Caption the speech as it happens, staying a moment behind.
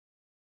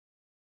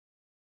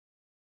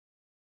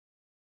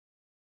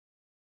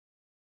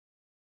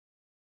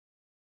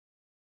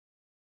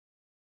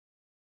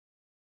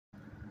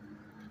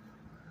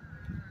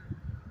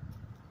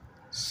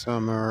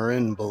Summer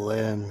in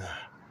Berlin,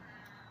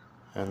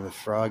 and the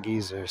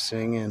froggies are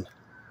singing.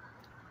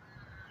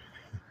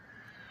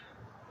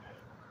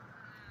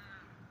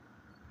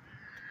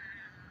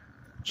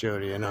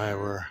 Jody and I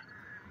were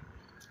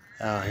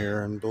out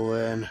here in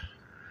Berlin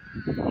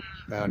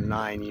about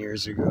 9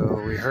 years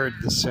ago. We heard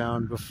the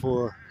sound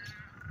before.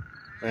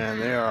 Man,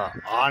 they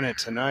are on it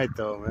tonight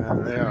though,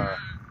 man.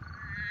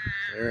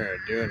 They're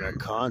doing a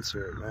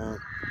concert, man.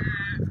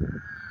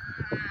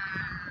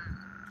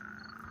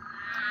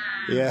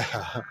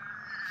 Yeah.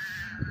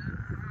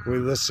 We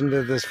listened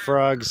to this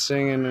frog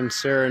singing and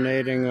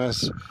serenading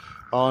us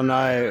all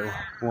night,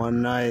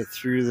 one night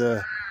through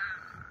the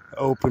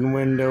open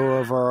window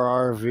of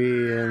our RV,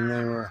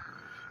 and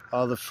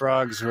all the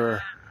frogs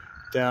were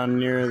down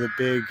near the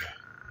big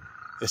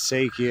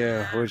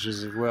acequia, which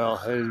is, well,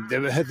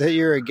 the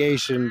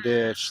irrigation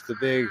ditch, the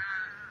big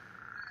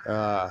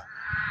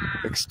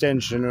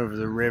extension of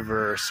the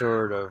river,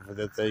 sort of,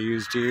 that they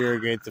use to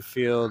irrigate the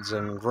fields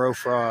and grow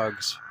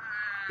frogs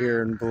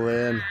here in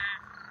Berlin.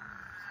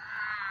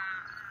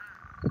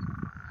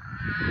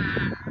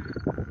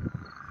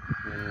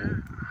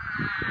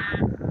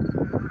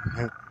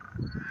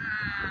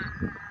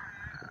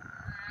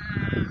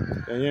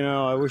 And you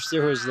know, I wish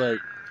there was like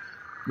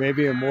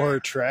maybe a more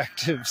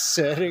attractive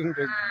setting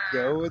to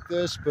go with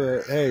this,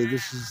 but hey,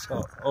 this is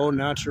au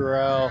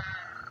naturel.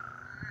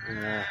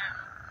 Yeah.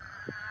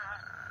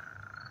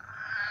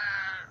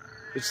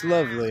 It's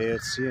lovely.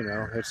 It's, you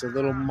know, it's a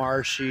little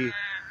marshy.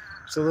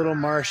 It's a little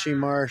marshy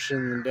marsh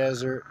in the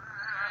desert.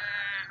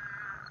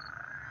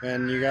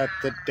 And you got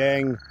the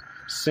dang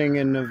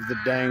singing of the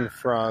dang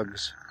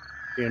frogs,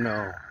 you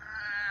know.